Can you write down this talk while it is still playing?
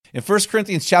In 1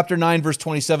 Corinthians chapter 9, verse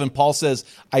 27, Paul says,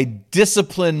 I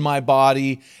discipline my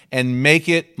body and make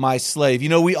it my slave. You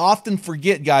know, we often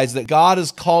forget, guys, that God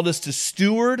has called us to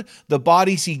steward the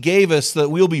bodies he gave us so that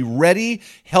we'll be ready,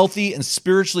 healthy, and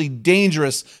spiritually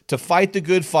dangerous to fight the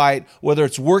good fight, whether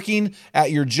it's working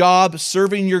at your job,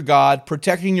 serving your God,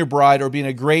 protecting your bride, or being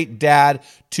a great dad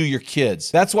to your kids.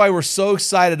 That's why we're so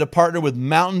excited to partner with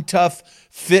Mountain Tough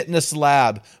Fitness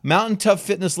Lab. Mountain Tough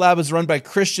Fitness Lab is run by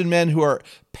Christian men who are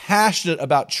passionate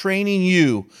about training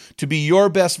you to be your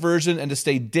best version and to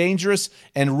stay dangerous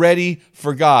and ready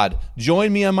for God.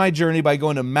 Join me on my journey by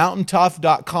going to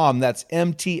mountaintough.com. That's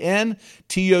MTNTOUGH,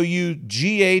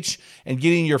 and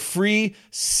getting your free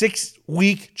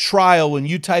 6-week trial when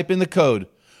you type in the code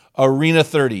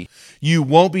ARENA30. You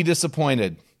won't be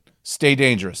disappointed. Stay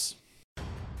dangerous.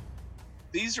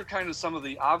 These are kind of some of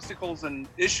the obstacles and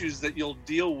issues that you'll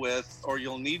deal with, or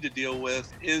you'll need to deal with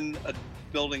in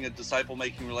building a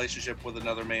disciple-making relationship with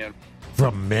another man.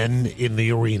 From Men in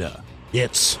the Arena,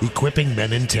 it's Equipping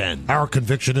Men in 10. Our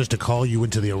conviction is to call you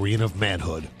into the arena of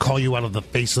manhood, call you out of the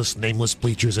faceless, nameless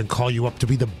bleachers, and call you up to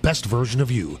be the best version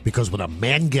of you. Because when a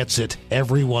man gets it,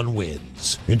 everyone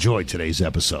wins. Enjoy today's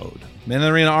episode. Men in the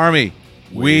Arena Army,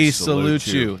 we salute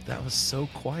you. That was so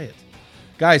quiet.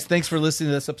 Guys, thanks for listening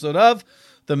to this episode of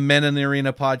the Men in the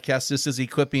Arena podcast. This is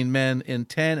Equipping Men in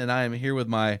 10, and I am here with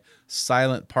my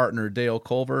silent partner, Dale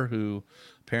Culver, who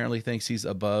apparently thinks he's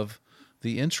above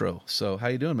the intro. So how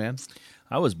you doing, man?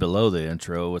 I was below the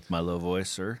intro with my low voice,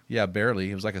 sir. Yeah,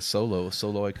 barely. It was like a solo.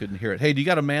 I couldn't hear it. Hey, do you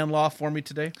got a man law for me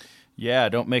today? Yeah,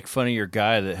 don't make fun of your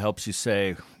guy that helps you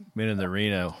say Men in the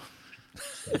Arena.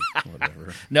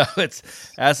 Whatever. No,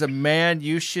 it's as a man,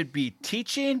 you should be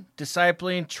teaching,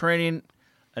 discipling, training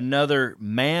another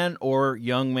man or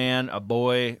young man, a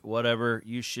boy, whatever.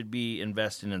 You should be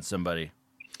investing in somebody.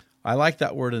 I like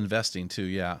that word, investing, too.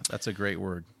 Yeah, that's a great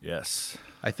word. Yes.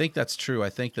 I think that's true. I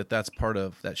think that's part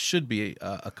of, that should be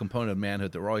a component of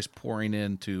manhood, that we're always pouring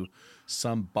into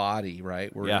somebody,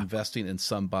 right? We're investing in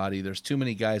somebody. There's too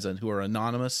many guys who are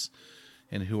anonymous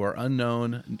and who are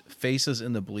unknown, faces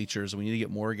in the bleachers. We need to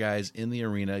get more guys in the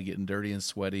arena, getting dirty and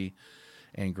sweaty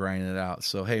and grinding it out.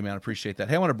 So, hey, man, I appreciate that.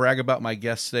 Hey, I want to brag about my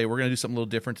guests today. We're going to do something a little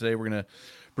different today. We're going to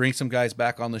bring some guys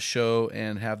back on the show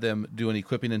and have them do an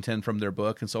Equipping in 10 from their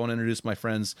book. And so I want to introduce my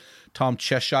friends Tom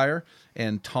Cheshire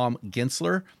and Tom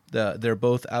Gensler. They're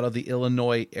both out of the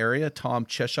Illinois area. Tom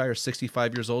Cheshire is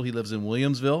 65 years old. He lives in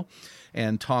Williamsville.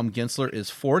 And Tom Gensler is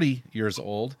 40 years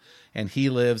old, and he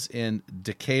lives in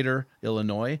Decatur,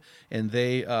 Illinois. And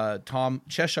Tom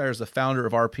Cheshire is the founder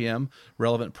of RPM,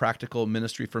 Relevant Practical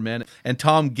Ministry for Men. And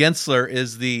Tom Gensler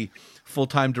is the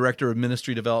full-time director of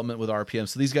ministry development with RPM.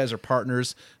 So these guys are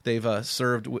partners. They've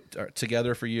served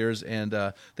together for years, and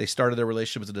they started their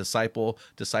relationship as a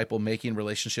disciple-making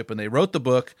relationship, and they wrote the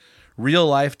book, Real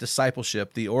Life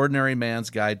Discipleship, The Ordinary Man's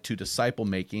Guide to Disciple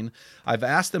Making. I've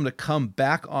asked them to come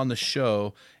back on the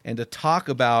show and to talk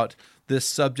about this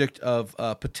subject of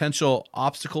potential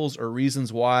obstacles or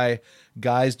reasons why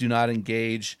guys do not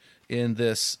engage in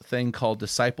this thing called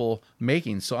disciple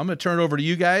making. So I'm going to turn it over to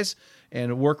you guys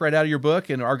and work right out of your book,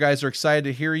 and our guys are excited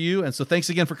to hear you. And so thanks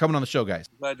again for coming on the show, guys.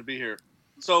 Glad to be here.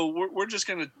 So we're just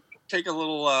going to take a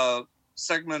little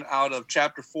segment out of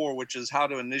chapter 4, which is how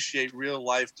to initiate real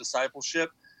life discipleship,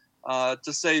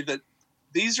 to say that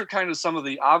these are kind of some of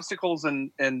the obstacles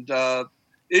and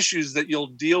issues that you'll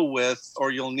deal with,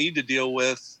 or you'll need to deal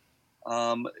with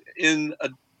in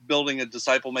building a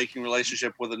disciple-making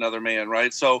relationship with another man,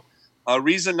 right? So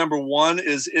reason number 1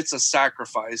 is it's a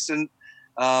sacrifice. And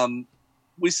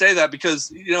we say that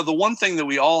because, you know, the one thing that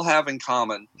we all have in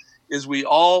common is we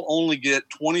all only get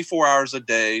 24 hours a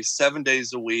day, 7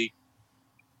 days a week.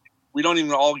 We don't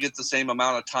even all get the same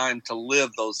amount of time to live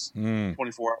those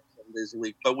 24 hours, 7 days a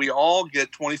week, but we all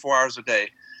get 24 hours a day.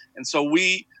 And so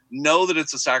we know that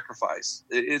it's a sacrifice.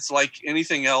 It's like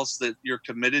anything else that you're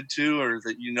committed to, or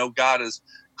that you know God is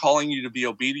calling you to be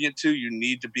obedient to. You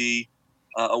need to be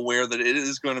aware that it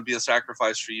is going to be a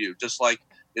sacrifice for you, just like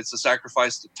it's a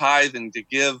sacrifice to tithe and to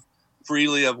give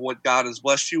freely of what God has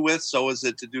blessed you with. So is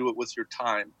it to do it with your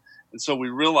time. And so we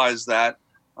realize that.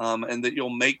 And that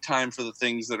you'll make time for the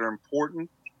things that are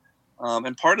important.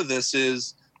 And part of this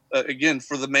is, again,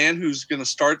 for the man who's going to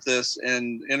start this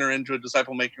and enter into a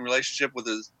disciple-making relationship with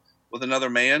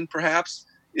another man, perhaps,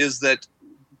 is that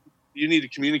you need to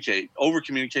communicate,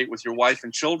 over-communicate with your wife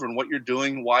and children what you're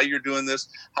doing, why you're doing this,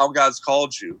 how God's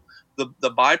called you. The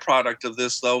byproduct of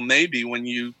this, though, may be when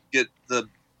you get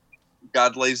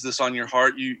God lays this on your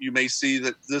heart, you may see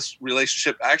that this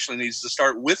relationship actually needs to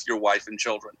start with your wife and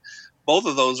children. Both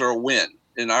of those are a win,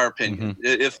 in our opinion.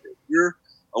 Mm-hmm. If you're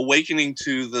awakening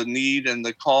to the need and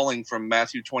the calling from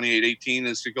Matthew 28:18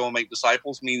 is to go and make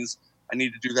disciples means I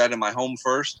need to do that in my home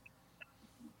first.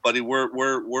 Buddy, we're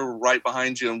right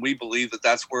behind you, and we believe that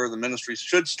that's where the ministry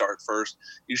should start first.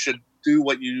 You should do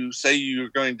what you say you're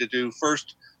going to do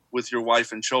first with your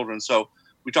wife and children. So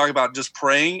we talk about just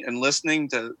praying and listening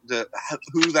to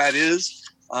who that is,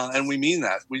 and we mean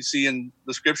that. We see in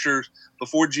the scriptures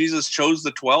before Jesus chose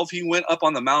the 12, he went up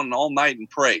on the mountain all night and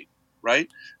prayed, right?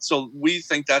 So we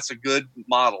think that's a good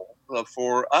model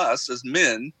for us as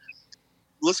men.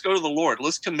 Let's go to the Lord.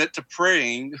 Let's commit to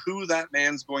praying who that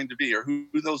man's going to be, or who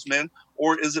those men,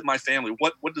 or is it my family?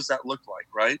 What does that look like,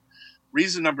 right?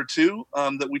 Reason number 2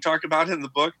 that we talk about in the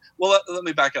book. Well, let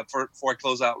me back up before I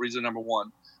close out reason number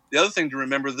 1. The other thing to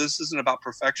remember, this isn't about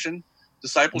perfection.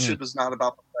 Discipleship is not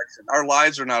about perfection. Our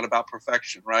lives are not about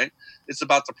perfection, right? It's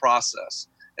about the process.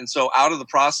 And so out of the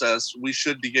process, we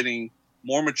should be getting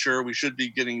more mature. We should be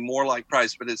getting more like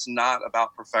Christ, but it's not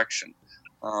about perfection.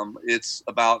 It's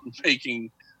about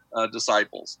making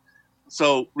disciples.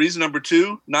 So reason number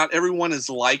 2, not everyone is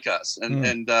like us.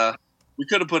 And we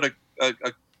could have put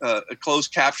a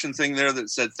closed caption thing there that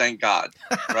said, thank God,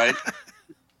 right?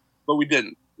 But we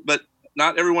didn't. But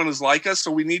not everyone is like us.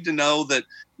 So we need to know that,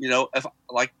 if,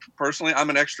 like personally, I'm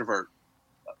an extrovert.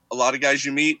 A lot of guys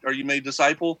you meet or you may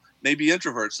disciple may be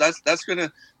introverts.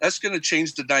 That's gonna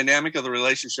change the dynamic of the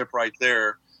relationship right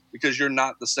there, because you're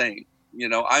not the same.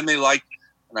 I may like,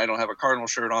 and I don't have a Cardinal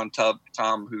shirt on.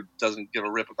 Tom, who doesn't give a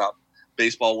rip about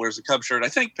baseball, wears a Cub shirt. I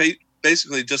think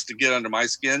basically just to get under my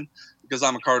skin, because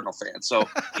I'm a Cardinal fan. So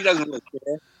he doesn't really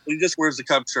care. He just wears the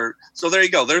Cub shirt. So there you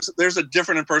go. There's a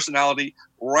different in personality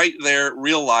right there,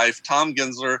 real life. Tom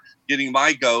Ginsler getting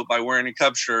my goat by wearing a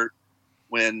Cub shirt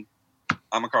when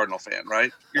I'm a Cardinal fan,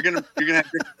 right? You're gonna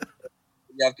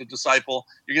have to disciple.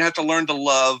 You're gonna have to learn to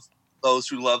love those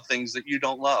who love things that you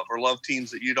don't love, or love teams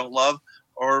that you don't love,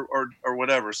 or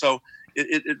whatever. So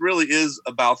it really is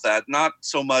about that. Not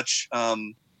so much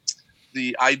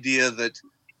the idea that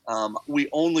we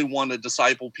only want to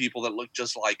disciple people that look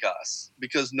just like us,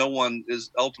 because no one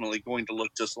is ultimately going to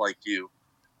look just like you.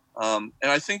 And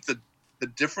I think that the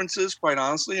differences, quite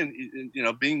honestly, and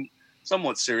being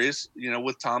somewhat serious,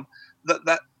 with Tom,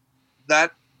 that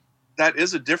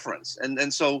is a difference,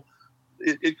 and so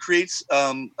it creates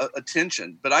a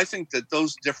tension. But I think that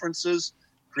those differences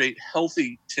create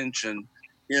healthy tension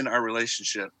in our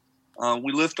relationship.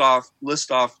 We list off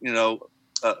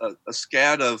a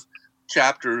scad of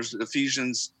chapters: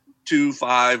 Ephesians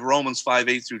 2:5, Romans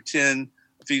 5:8 through 10,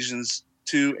 Ephesians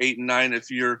 2:8 and 9. If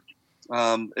you're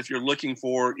looking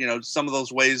for some of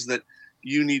those ways that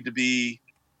you need to be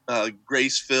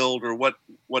grace filled or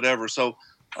whatever. So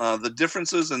the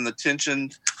differences and the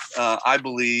tension, I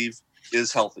believe,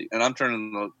 is healthy. And I'm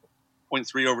turning the point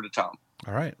 3 over to Tom.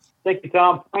 All right. Thank you,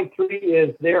 Tom. Point 3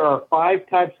 is there are 5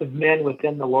 types of men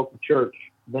within the local church: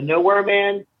 the nowhere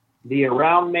man, the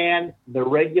around man, the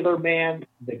regular man,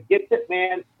 the gifted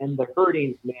man, and the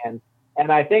hurting man.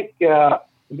 And I think a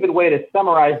good way to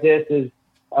summarize this is,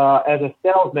 as a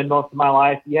salesman most of my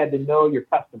life, you had to know your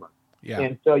customer. Yeah.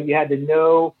 And so you had to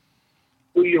know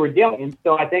who you were dealing with. And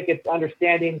so I think it's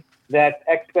understanding that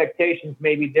expectations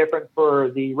may be different for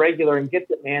the regular and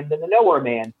gifted man than the nowhere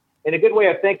man. And a good way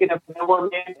of thinking of the nowhere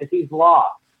man is he's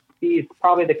lost. He's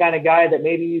probably the kind of guy that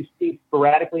maybe you see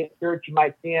sporadically in church. You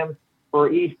might see him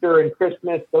for Easter and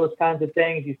Christmas, those kinds of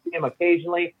things. You see him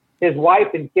occasionally. His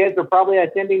wife and kids are probably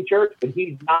attending church, but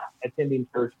he's not attending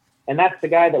church. And that's the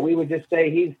guy that we would just say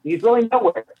he's really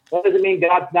nowhere. That doesn't mean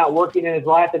God's not working in his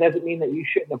life. That doesn't mean that you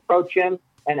shouldn't approach him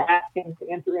and ask him to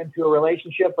enter into a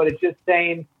relationship. But it's just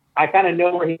saying, I kind of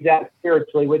know where he's at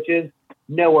spiritually, which is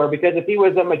nowhere. Because if he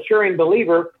was a maturing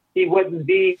believer, he wouldn't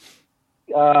be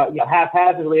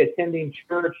haphazardly attending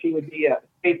church. He would be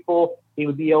faithful. He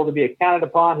would be able to be accounted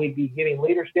upon. He'd be giving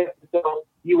leadership. So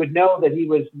you would know that he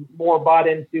was more bought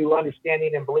into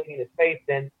understanding and believing his faith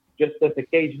than just this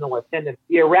occasional attendance.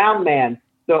 The around man.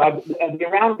 So the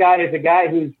around guy is a guy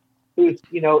who's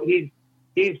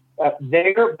he's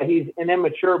there, but he's an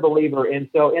immature believer. And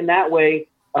so in that way,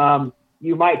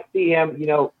 you might see him,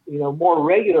 more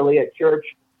regularly at church,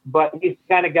 but he's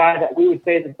the kind of guy that we would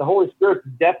say that the Holy Spirit's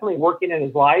definitely working in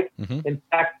his life. Mm-hmm. In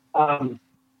fact,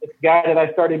 this guy that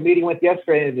I started meeting with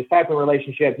yesterday in a discipling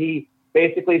relationship, he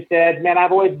basically said, man,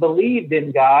 I've always believed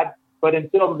in God, but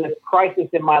until this crisis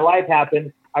in my life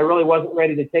happened, I really wasn't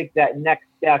ready to take that next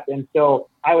step. And so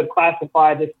I would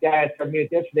classify this guy I started meeting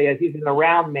with yesterday as he's an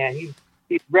around man.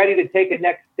 He's ready to take a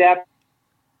next step.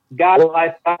 God's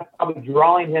life is probably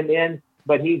drawing him in,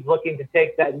 but he's looking to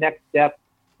take that next step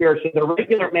spiritually. The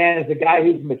regular man is the guy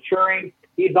who's maturing.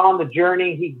 He's on the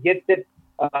journey. He gets it.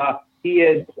 He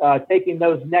is taking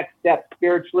those next steps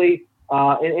spiritually.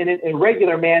 In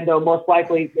regular man, though, most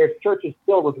likely there's churches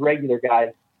filled with regular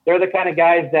guys. They're the kind of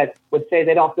guys that would say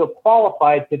they don't feel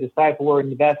qualified to disciple or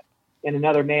invest in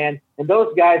another man. And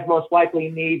those guys most likely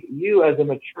need you as a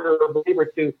mature believer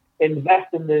to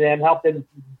invest into them, help them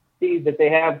see that they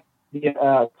have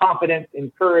the confidence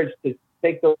and courage to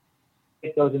take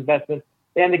those investments.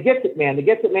 And the gifted man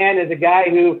is a guy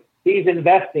who he's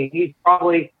investing. He's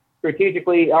probably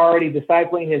strategically already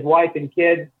discipling his wife and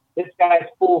kids. This guy's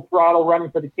full throttle running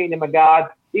for the kingdom of God.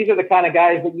 These are the kind of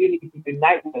guys that you need to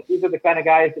unite with. These are the kind of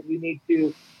guys that you need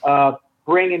to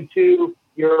bring into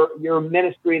your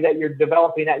ministry that you're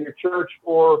developing at your church,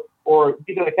 or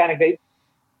these are the kind of guys.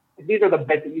 These are the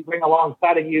guys that you bring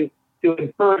alongside of you to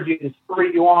encourage you, to spur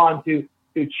you on, to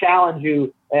challenge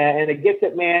you. And a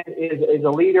gifted man is a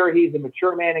leader. He's a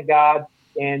mature man in God,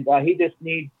 and he just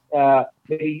needs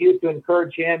maybe you to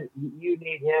encourage him. You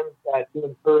need him to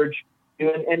encourage you.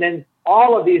 And then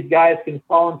all of these guys can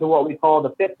fall into what we call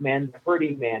the fifth man, the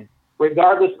hurting man,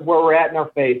 regardless of where we're at in our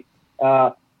faith,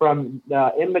 from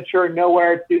immature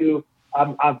nowhere to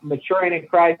maturing in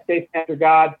Christ, chasing after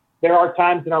God. There are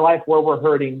times in our life where we're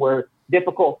hurting, where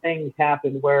difficult things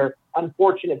happen, where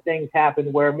unfortunate things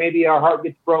happen, where maybe our heart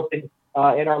gets broken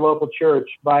in our local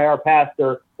church by our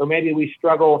pastor, or maybe we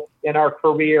struggle in our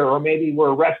career, or maybe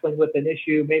we're wrestling with an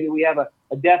issue, maybe we have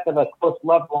a death of a close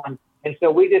loved one. And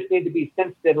so we just need to be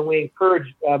sensitive, and we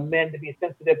encourage men to be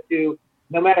sensitive to,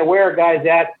 no matter where a guy's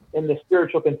at in the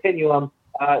spiritual continuum,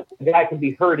 the guy can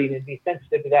be hurting, and be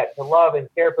sensitive to that, to love and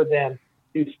care for them,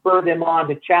 to spur them on,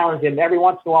 to challenge them. Every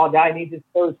once in a while, a guy needs his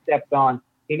toes stepped on.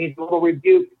 He needs a little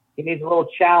rebuke. He needs a little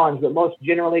challenge. But most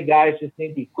generally, guys just need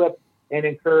to be equipped and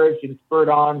encouraged and spurred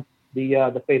on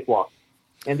the faith walk.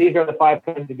 And these are the 5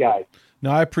 kinds of guys.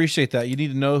 No, I appreciate that. You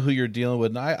need to know who you're dealing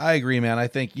with. And I agree, man. I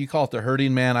think you call it the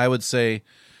hurting man. I would say,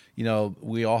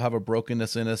 we all have a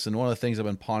brokenness in us. And one of the things I've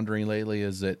been pondering lately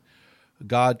is that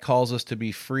God calls us to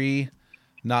be free,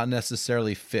 not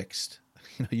necessarily fixed.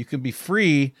 You can be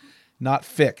free, not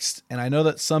fixed. And I know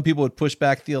that some people would push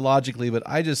back theologically, but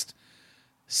I just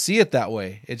see it that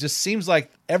way. It just seems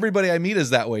like everybody I meet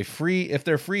is that way. Free. If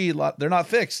they're free, they're not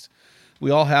fixed. We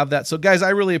all have that. So guys, I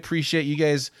really appreciate you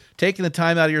guys taking the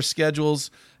time out of your schedules,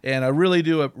 and I really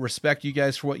do respect you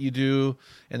guys for what you do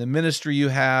and the ministry you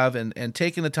have, and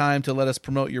taking the time to let us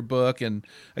promote your book. And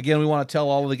again, we want to tell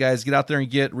all of the guys, get out there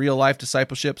and get Real Life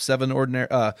Discipleship,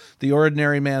 The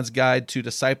Ordinary Man's Guide to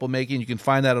Disciple Making. You can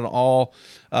find that on all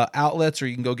outlets, or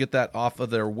you can go get that off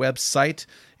of their website.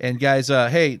 And guys,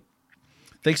 hey,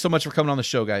 thanks so much for coming on the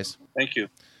show, guys. Thank you.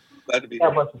 Glad to be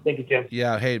here. Thank you, Jim.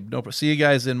 Yeah, hey, see you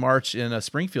guys in March in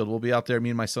Springfield. We'll be out there. Me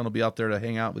and my son will be out there to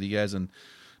hang out with you guys and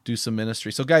do some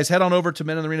ministry. So guys, head on over to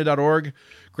meninthearena.org,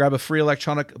 grab a free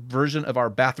electronic version of our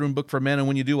bathroom book for men, and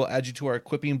when you do, we'll add you to our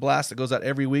equipping blast that goes out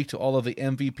every week to all of the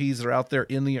MVPs that are out there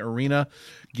in the arena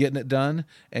getting it done.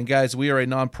 And guys, we are a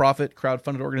nonprofit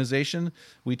crowdfunded organization.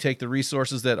 We take the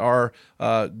resources that our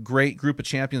great group of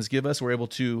champions give us. We're able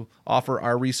to offer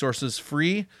our resources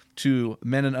free to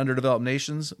men in underdeveloped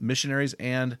nations, missionaries,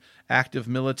 and active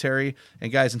military.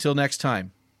 And guys, until next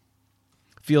time,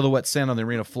 feel the wet sand on the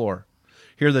arena floor.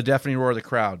 Hear the deafening roar of the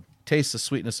crowd. Taste the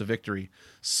sweetness of victory.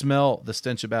 Smell the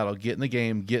stench of battle. Get in the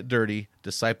game. Get dirty.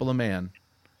 Disciple a man.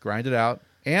 Grind it out.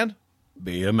 And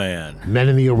be a man. Men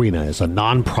in the Arena is a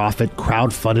non-profit,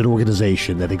 crowd-funded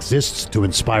organization that exists to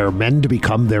inspire men to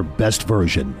become their best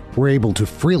version. We're able to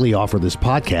freely offer this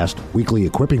podcast, weekly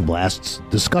equipping blasts,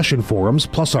 discussion forums,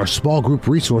 plus our small group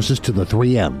resources to the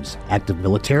 3 M's: active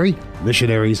military,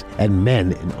 missionaries, and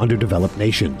men in underdeveloped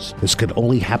nations. This could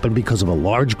only happen because of a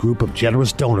large group of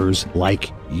generous donors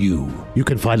like you. You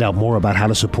can find out more about how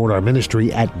to support our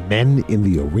ministry at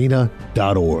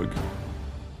meninthearena.org.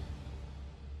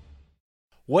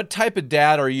 what type of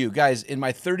dad are you? Guys, in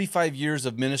my 35 years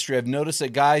of ministry, I've noticed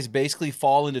that guys basically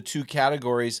fall into 2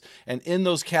 categories. And in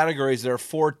those categories, there are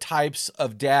 4 types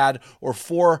of dad, or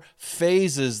 4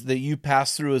 phases that you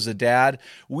pass through as a dad.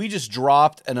 We just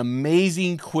dropped an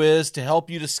amazing quiz to help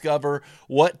you discover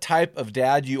what type of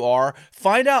dad you are.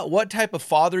 Find out what type of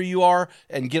father you are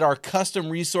and get our custom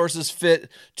resources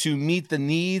fit to meet the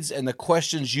needs and the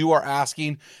questions you are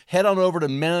asking. Head on over to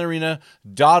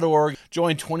meninthearena.org.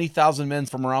 Join 20,000 men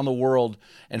from around the world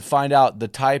and find out the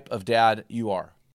type of dad you are.